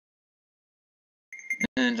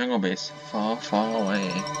In jungle base, far, far away.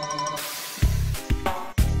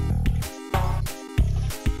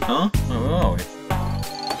 Huh? Oh, where are we?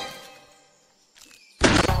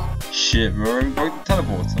 Shit, we already broke the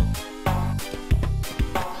teleporter.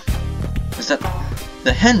 Is that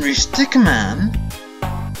the Henry Stickman?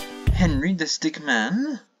 Henry the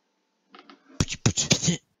Stickman?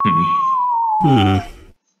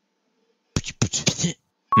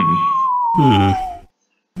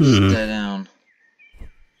 Stay down.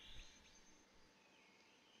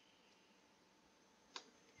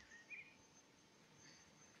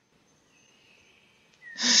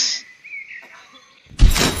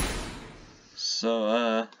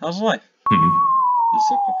 So, how's life?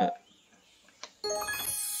 Just look up it.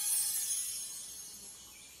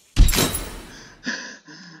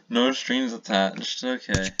 No strings attached.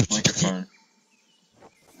 Okay, microphone.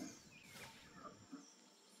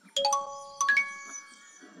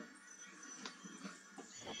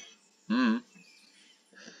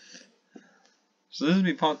 So this will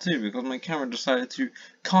be part 2 because my camera decided to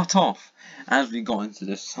cut off as we got into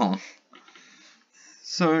this song.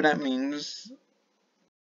 So that means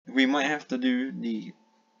we might have to do the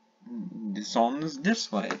songs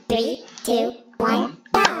this way. 3, 2, 1,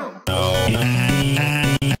 go!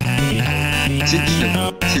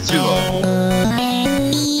 Titulo.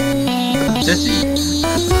 Jesse.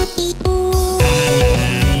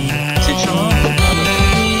 Titulo.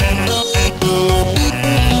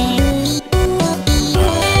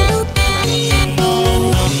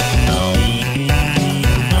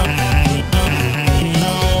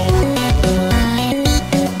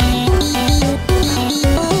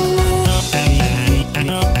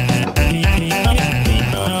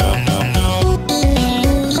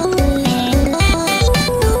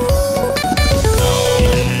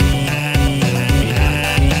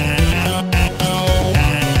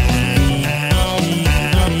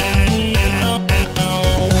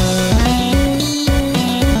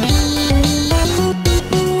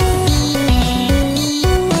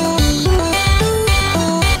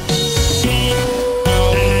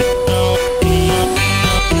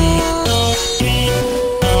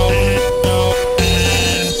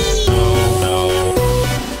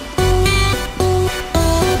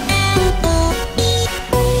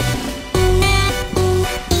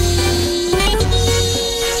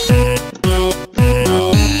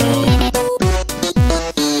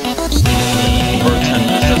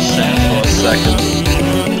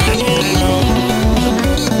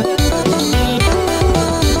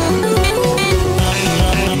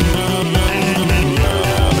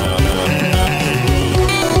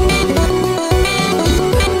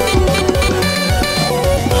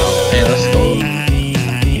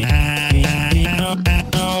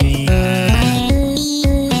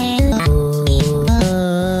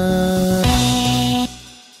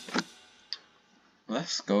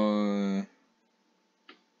 Let's go.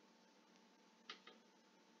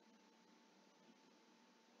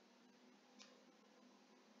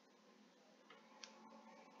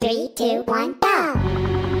 Three, two, one, go! Oh,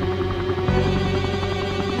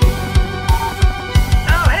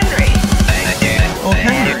 Henry! Oh,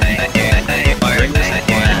 Henry! Bring this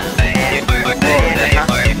plan.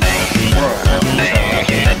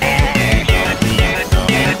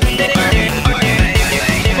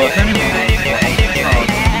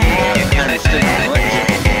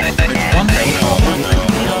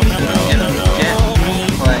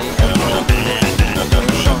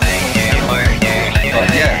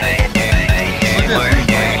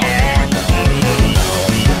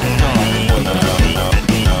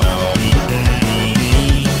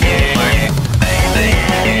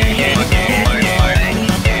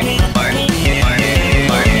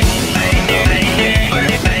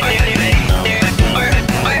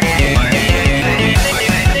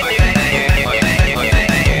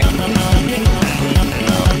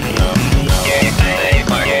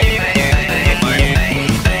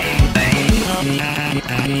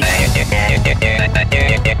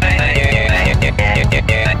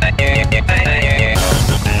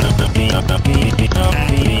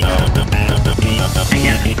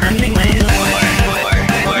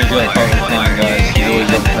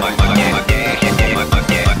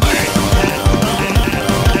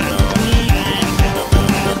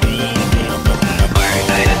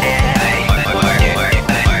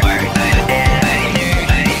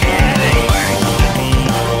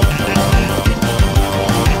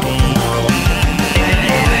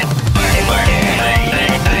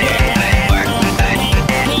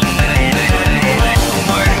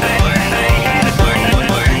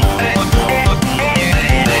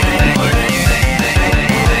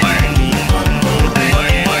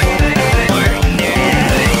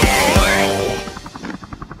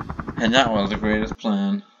 And that was the greatest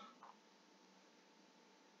plan.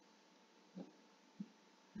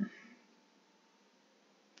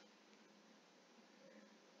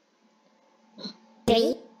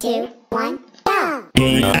 Three, two, one, go!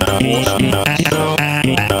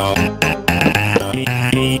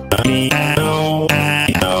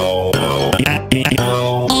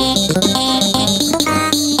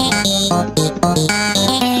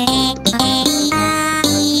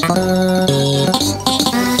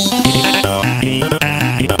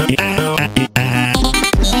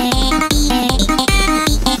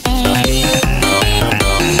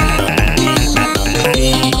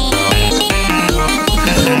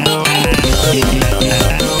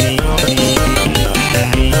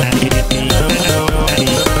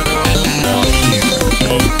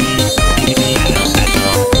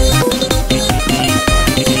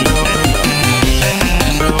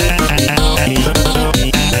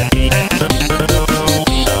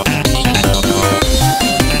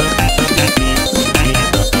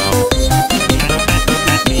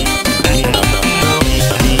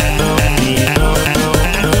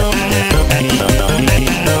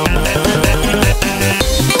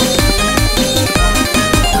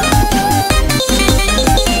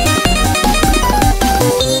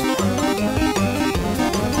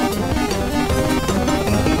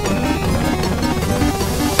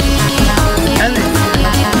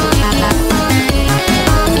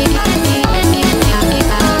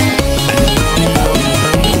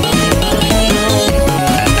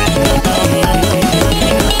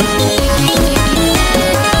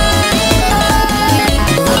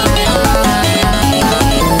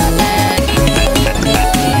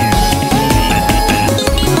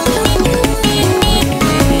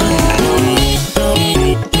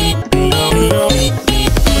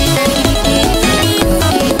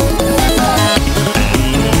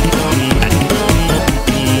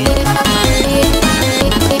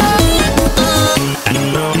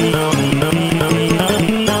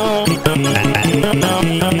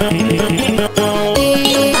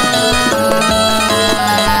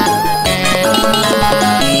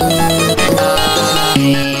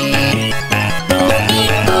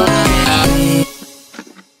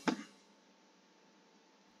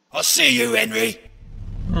 I'll see you, Henry.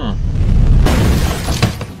 Huh.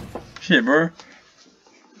 Shit, bro.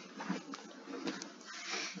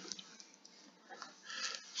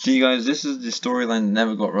 See, guys, this is the storyline that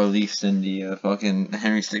never got released in the fucking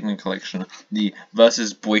Henry Stickmin collection, the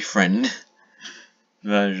versus boyfriend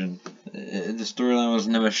version. The storyline was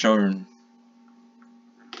never shown.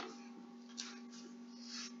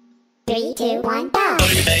 3, 2, 1, go!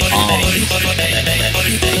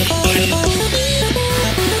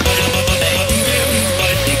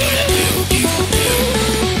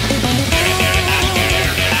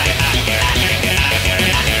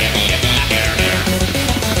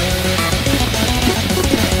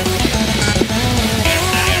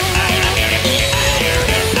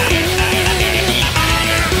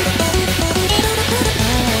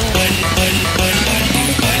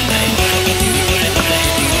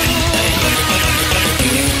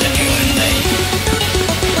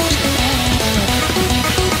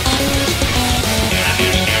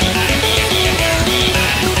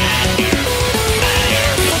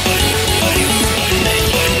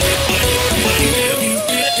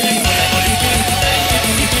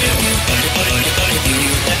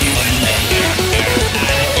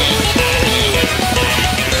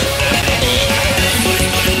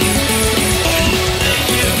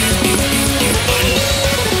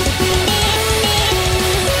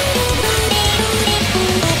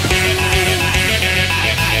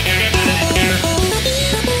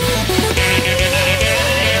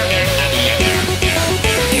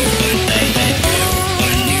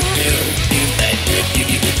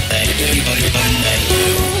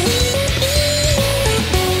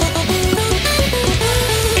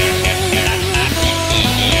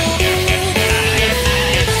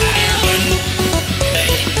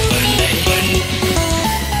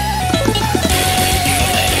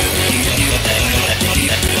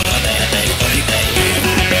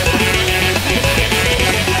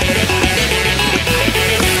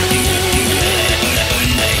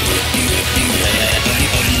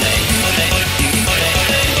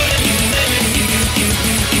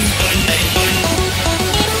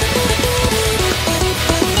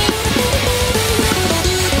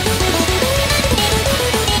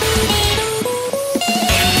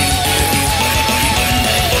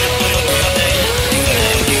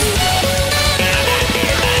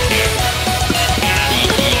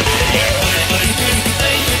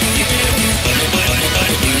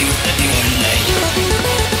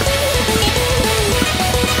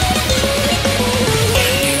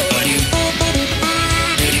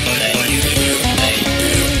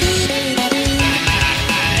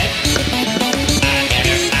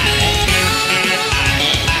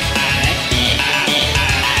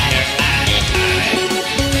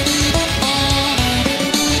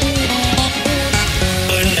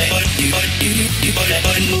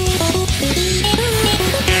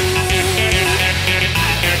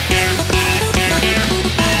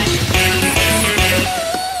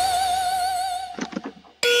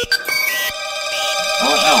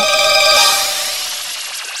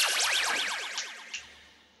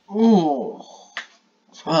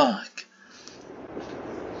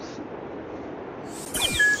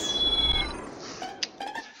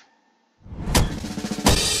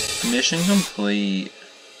 Mission complete.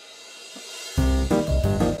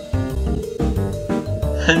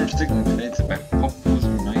 100 completed by Populous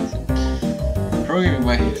United. Programming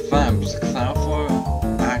by Fabs, Cloudflow,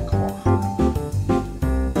 Aqua.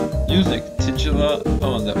 Music, titular,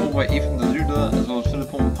 they're all by Ethan the Luda, as well as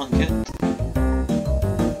Philip and Punkett.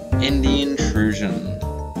 In the Intrusion.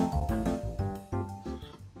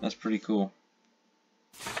 That's pretty cool.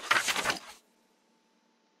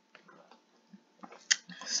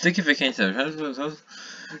 Stickificator.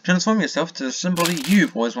 Transform yourself to the symbol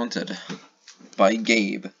you've always wanted. By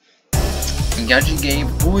Gabe. And Gadget Gabe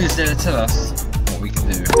always there to tell us what we can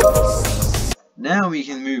do. Now we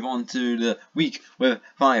can move on to the week with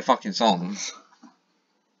 5 fucking songs.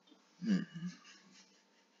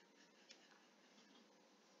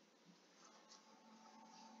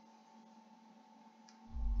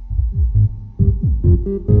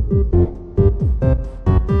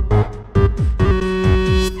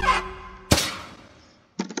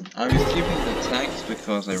 I was keeping the text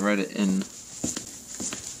because I read it in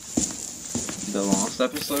the last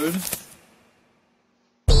episode.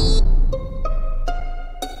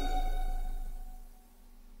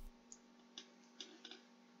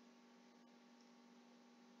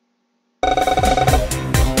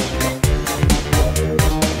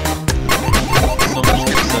 So much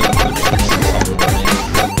gets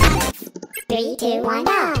Three, two, one,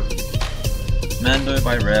 go. Mando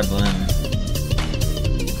by Reblin.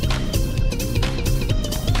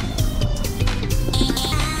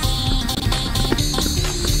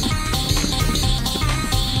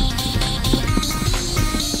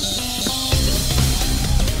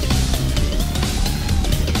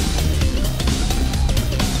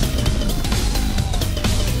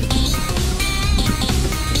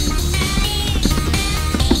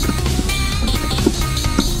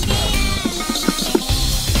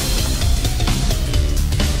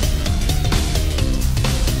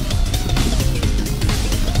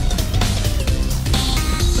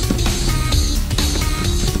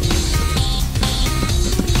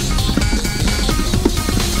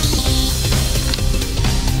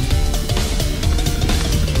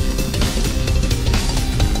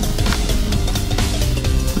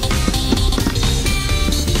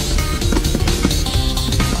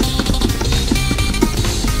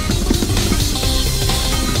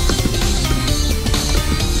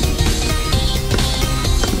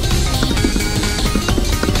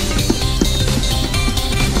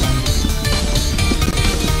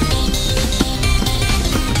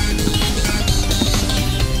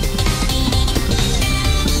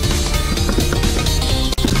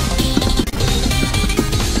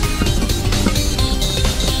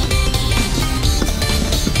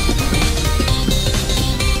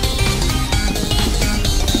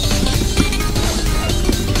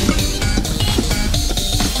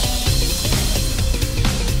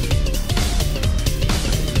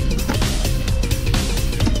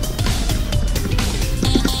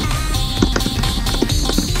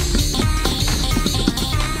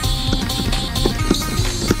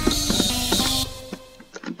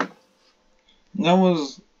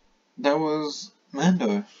 That was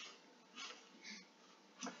Mando.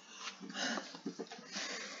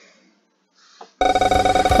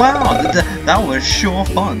 Wow, that was sure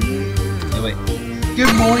fun. Oh, wait.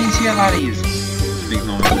 Good morning to you laddies. Speak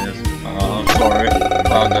normally this. I'm sorry.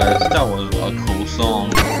 Wow guys, that was a cool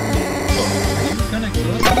song. So, are you gonna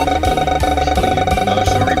kill us? No,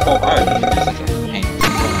 sorry, Bob. I think this is a pain.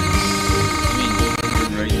 I mean,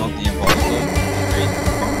 you're really not the imposter. Great.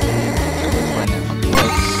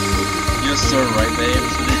 You're so right, babe.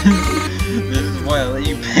 This is why I let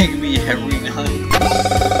you beg me every night.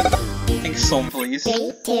 Next song, please.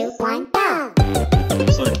 3, 2, 1, go.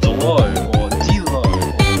 So Delo or Delo.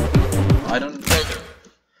 I don't know.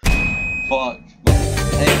 Fuck.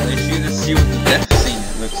 Hey, let's use to see what the death scene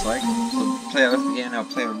looks like. So play left again, now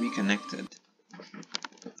play reconnected.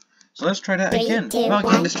 So let's try that 3, again. 2, Without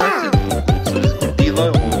 1, getting distracted. So this is Delo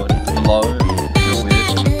or Delo. Go with.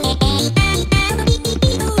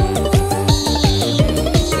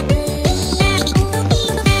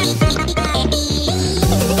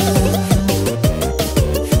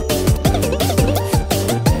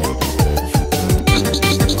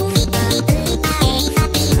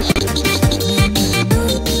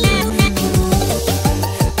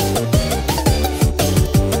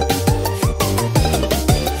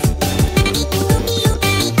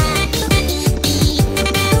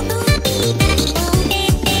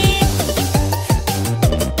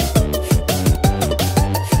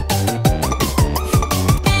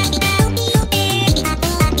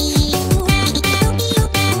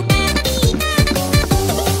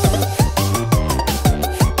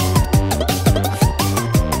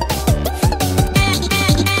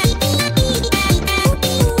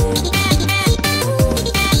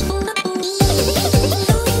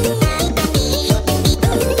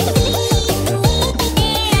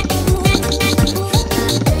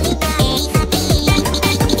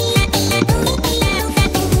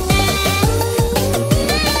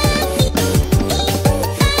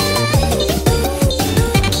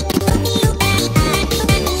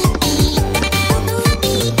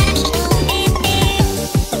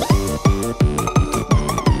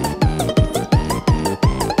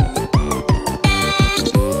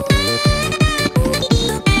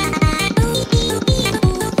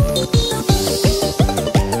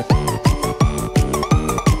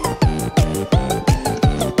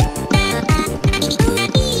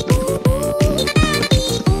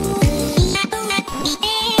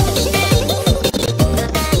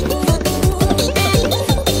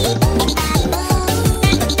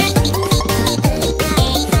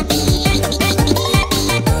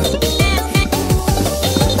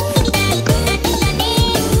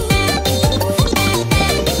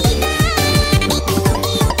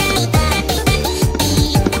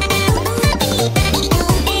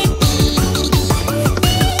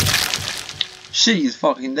 Shit, he's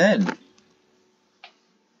fucking dead.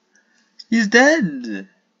 He's dead.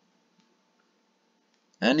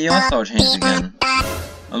 And the art style changed again.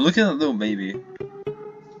 And look at that little baby.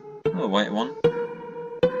 Oh, white one.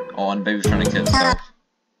 Oh, and the baby's trying to kill itself.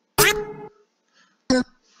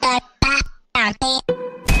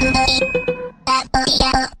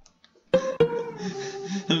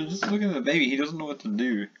 I'm just looking at the baby, he doesn't know what to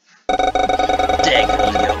do.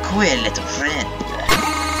 Tickle your queer little friend.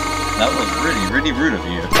 That was really rude of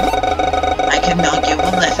you. I could knock you a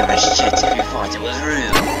left of a shit if you thought it was rude.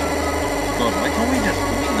 God, why can't we just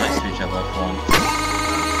be nice to each other for once?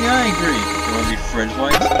 Yeah, I agree. You wanna be friends,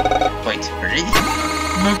 White? Wait, really?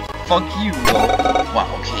 No, fuck you, Will. Wow,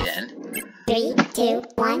 okay then. 3, 2,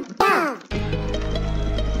 1, go!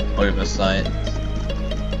 Oversight.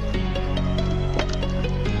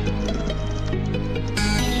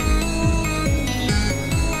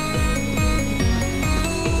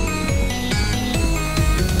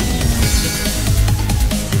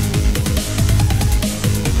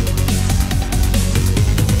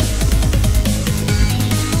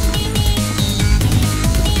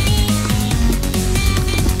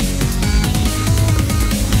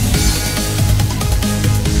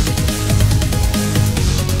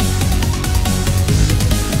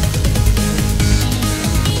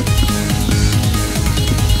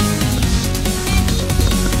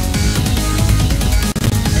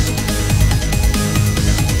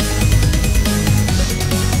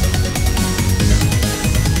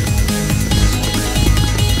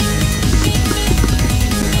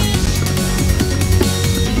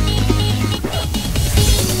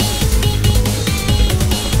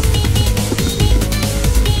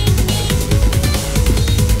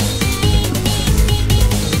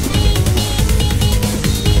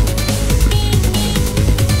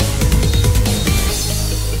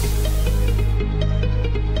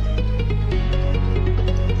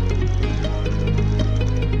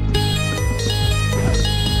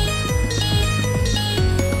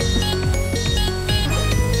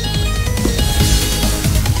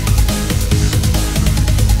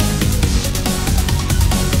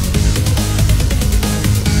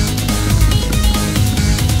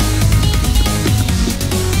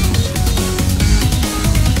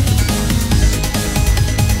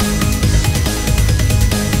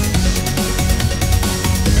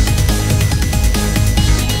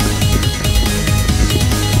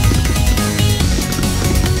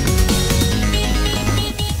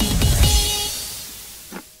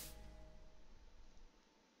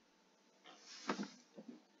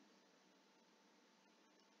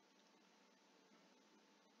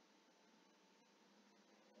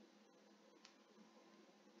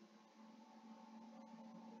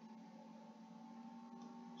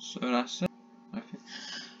 So that's it.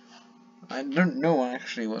 I don't know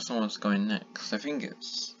actually what someone's going next. I think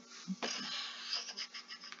it's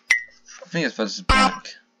versus black.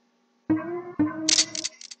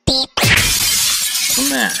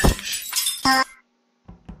 Smash.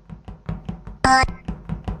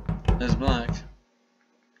 There's black.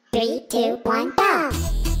 3, 2, 1, go!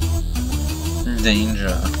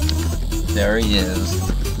 Danger. There he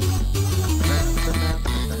is.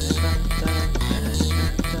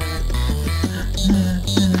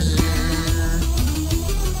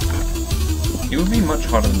 It would be much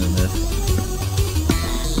harder than this.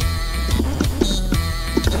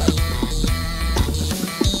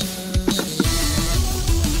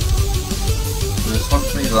 This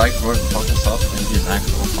fucking like wrote fuck us up in his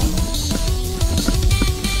actual comments.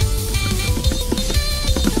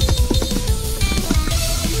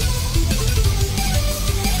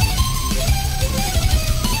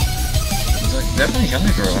 He's like definitely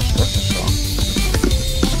coming for us, that's for sure.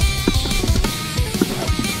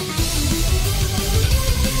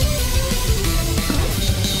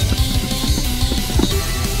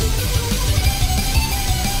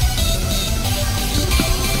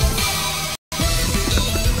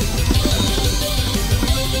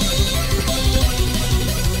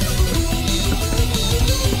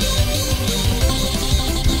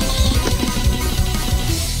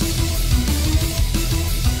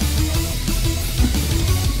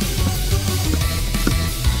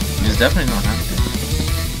 Definitely not happy.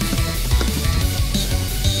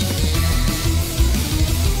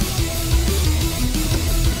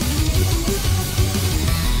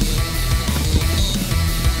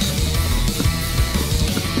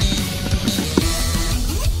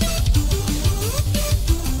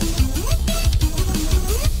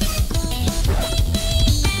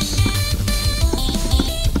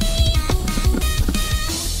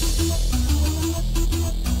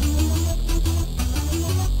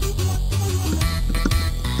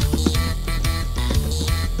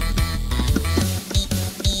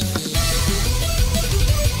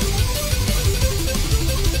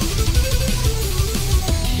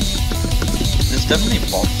 definitely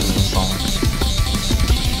bots in the song.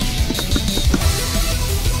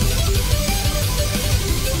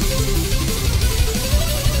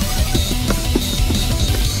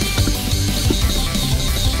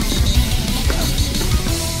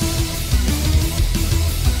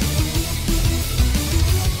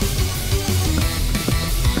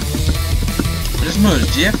 No,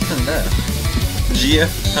 GF isn't there.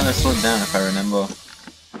 GF kind of slowed down if I remember.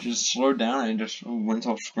 Just slowed down and just went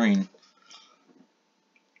off screen.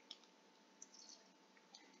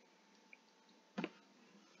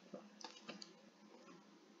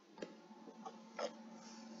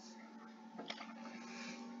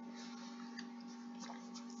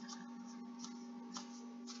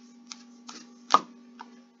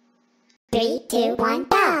 Three, two, one,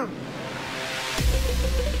 go!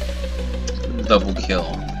 Double kill.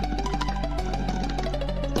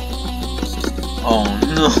 Oh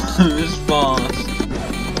no, this boss.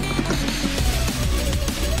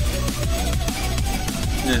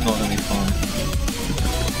 This is not gonna be fun.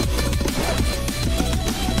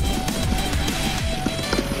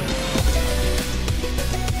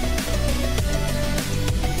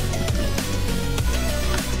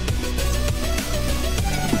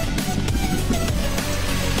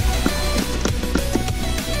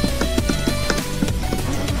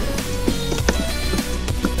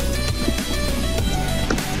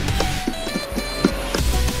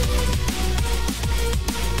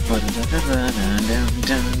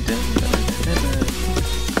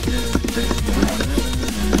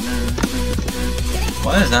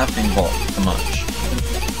 Why is that being bought so much?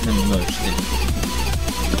 Mostly.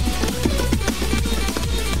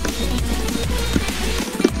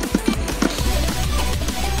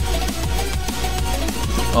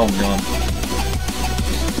 Oh god.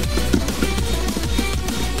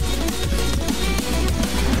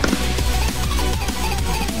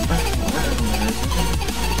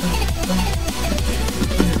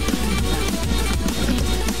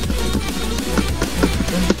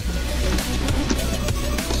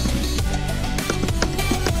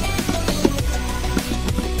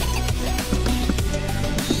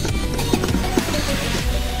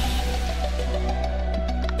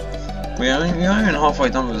 We aren't even halfway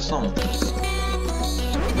done with the song.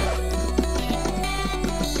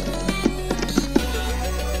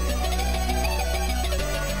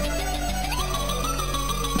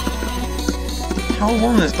 How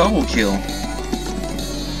long is double kill?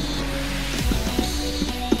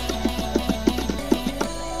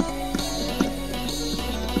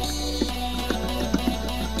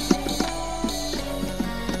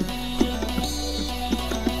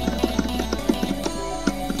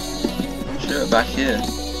 Back here.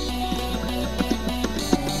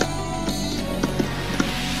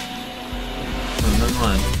 Oh, never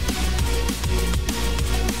mind.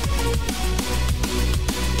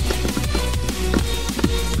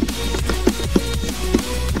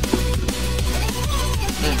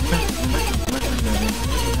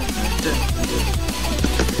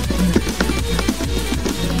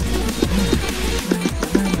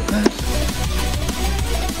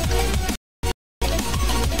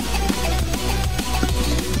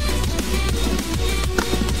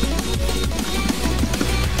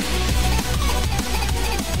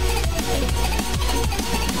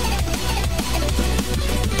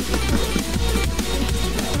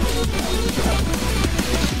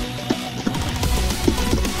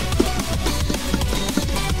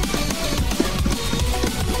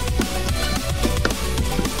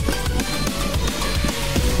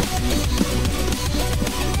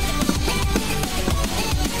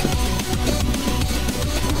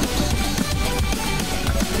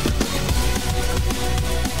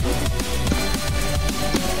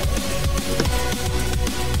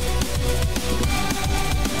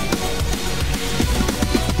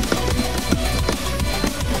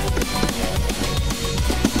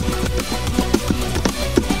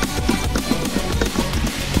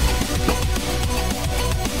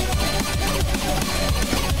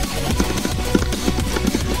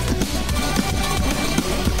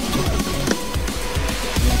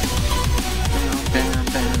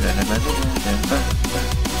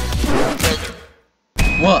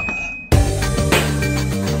 What?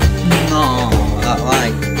 No, that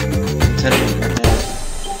lag. I'm telling you right now.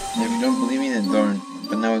 If you don't believe me, then don't.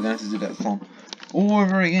 But now we're going to have to do that song all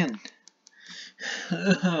over again.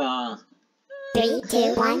 3,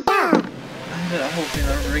 2, 1, go! I do that whole thing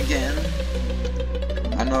over again.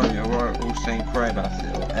 I know you're all saying cry about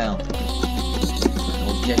it, or L.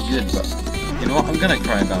 Or get good, but you know what? I'm gonna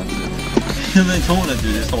cry about it. And I don't want to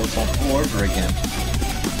do this whole song all over again.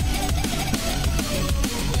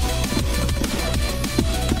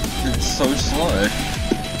 so slow.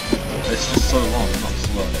 It's just so long, not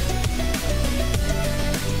slow.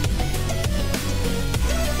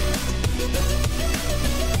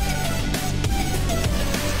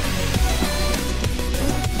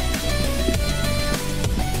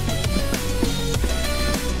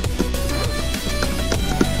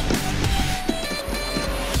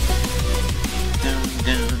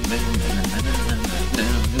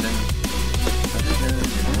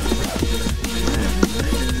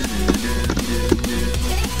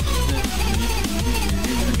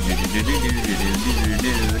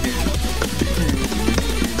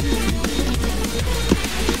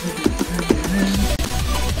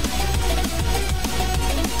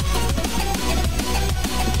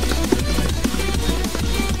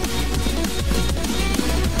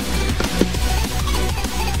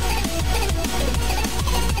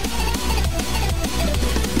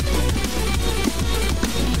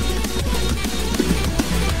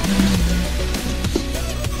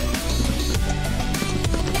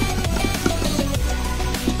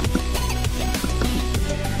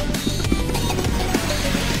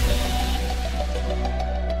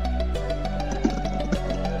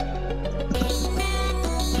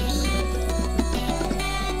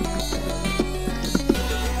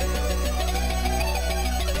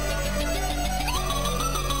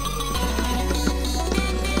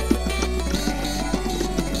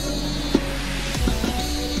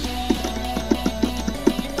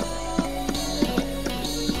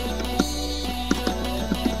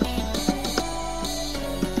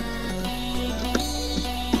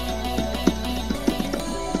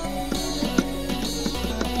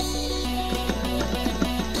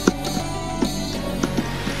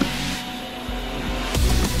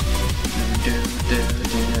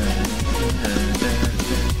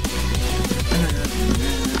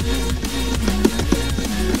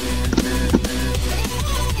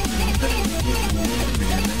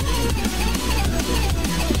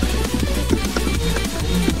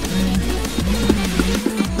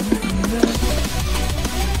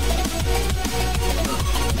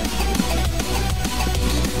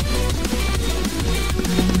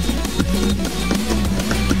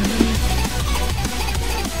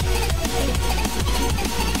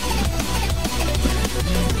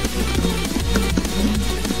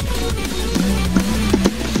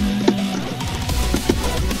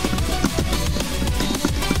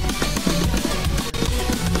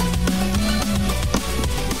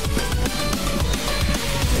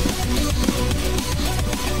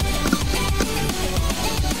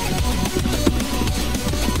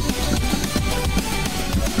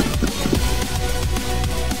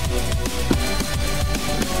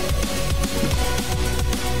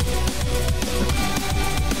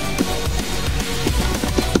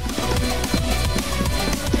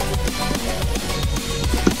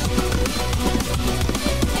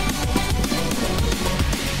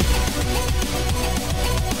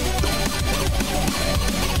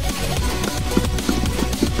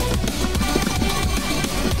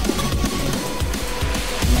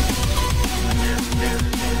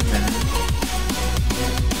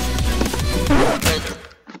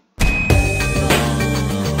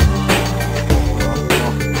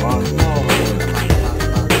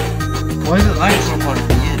 Why is it like so much at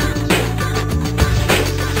the end?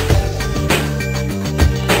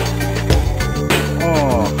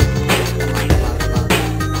 Oh.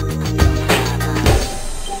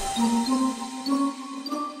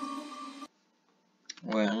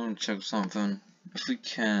 Wait, I'm gonna check something. If we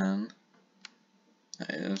can.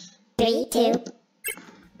 That is. 3, 2. Yeah,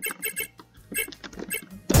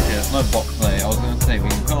 there's no bot play. I was gonna say, we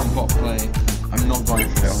can put on bot play. I'm not going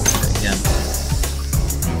for the whole thing again.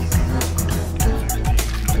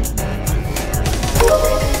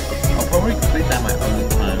 I'll probably complete that my own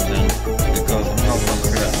time then, because I'm not going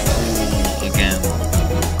through that all again.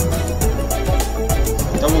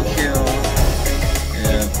 Double kill,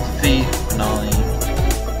 yeah, defeat, finale,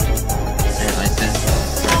 and I think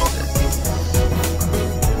that's it.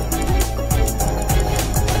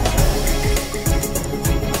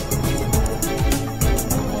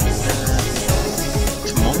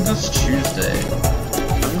 Tomorrow's Tuesday.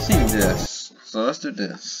 I haven't seen this, so let's do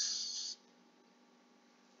this.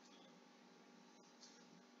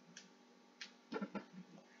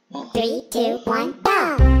 Oh. 3, 2, 1,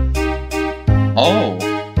 go! Oh,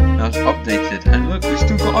 now it's updated, and look, we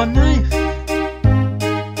still got our knife.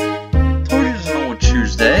 Told you it's not a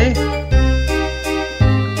Tuesday.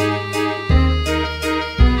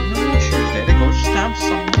 No Tuesday, they go stab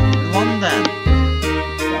someone in London.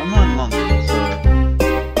 But I'm not in London, so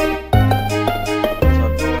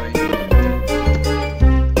probably.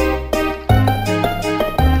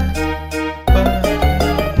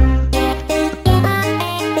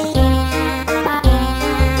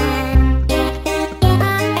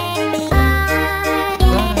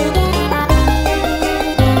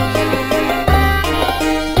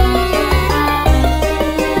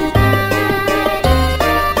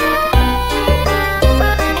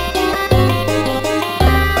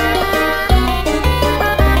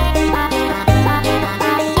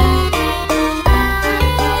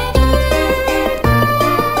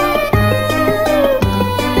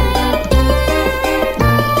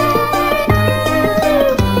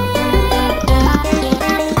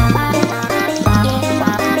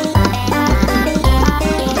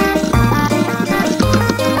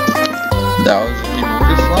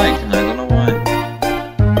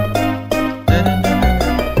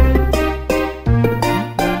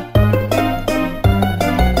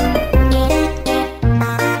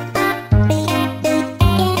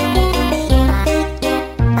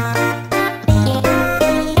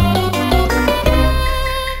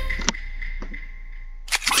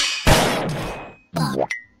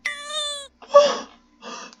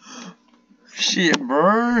 Shit,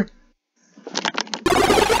 bro.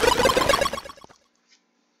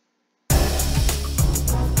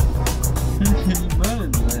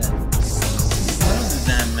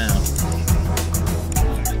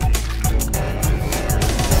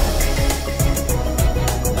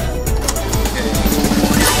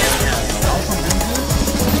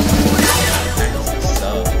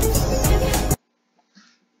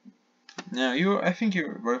 Now I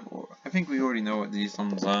think we already know what these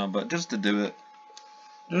songs are, but just to do it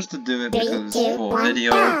because Three, two, for one,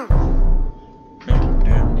 video.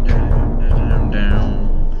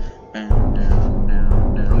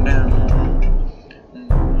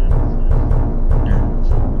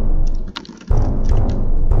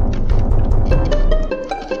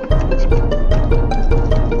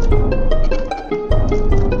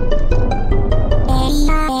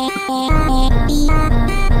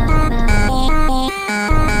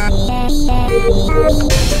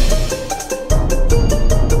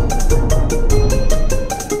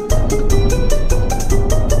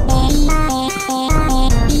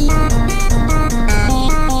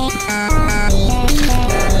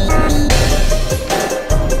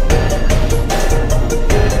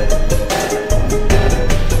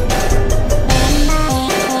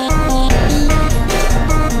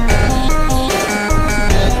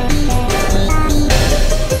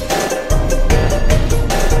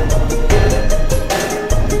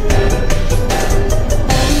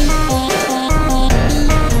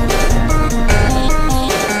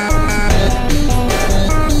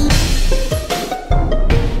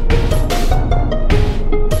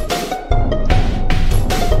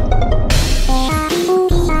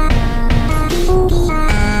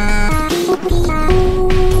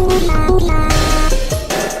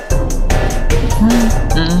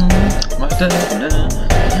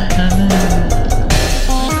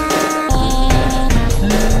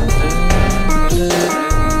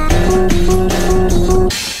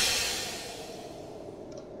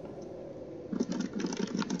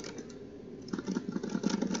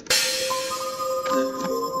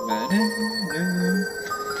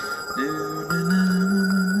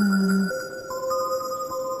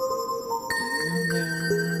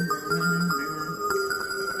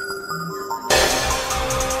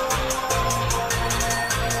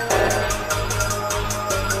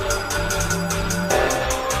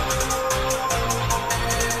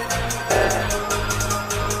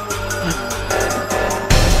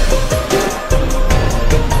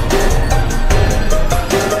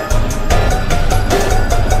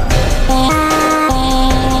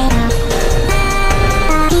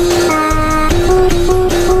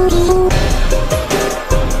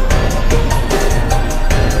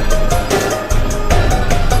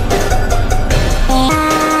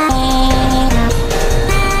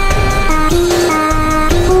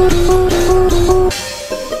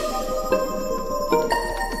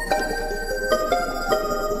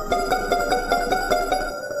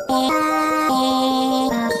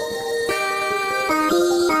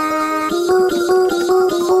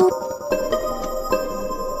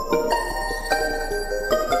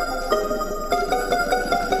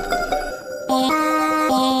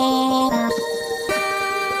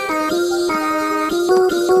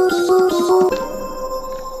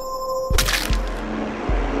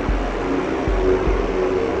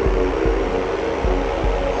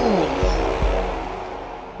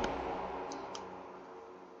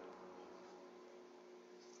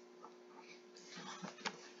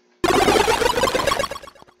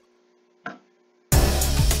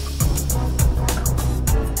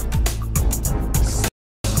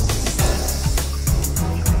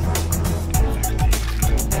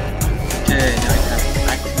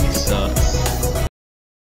 go.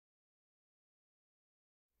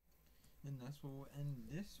 And that's where we'll end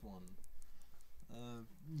this one.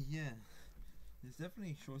 Yeah, it's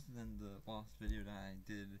definitely shorter than the last video that I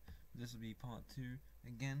did. This will be part 2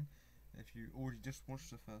 again. If you already just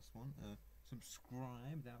watched the first one,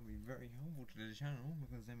 subscribe. That would be very helpful to the channel,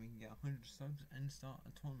 because then we can get 100 subs and start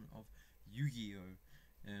a tournament of Yu-Gi-Oh!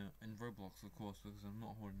 And Roblox, of course, because I'm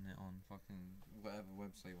not holding it on fucking whatever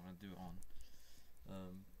website you want to do it on.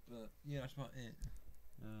 But yeah, that's about it.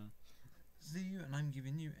 See you, and I'm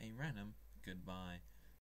giving you a random goodbye.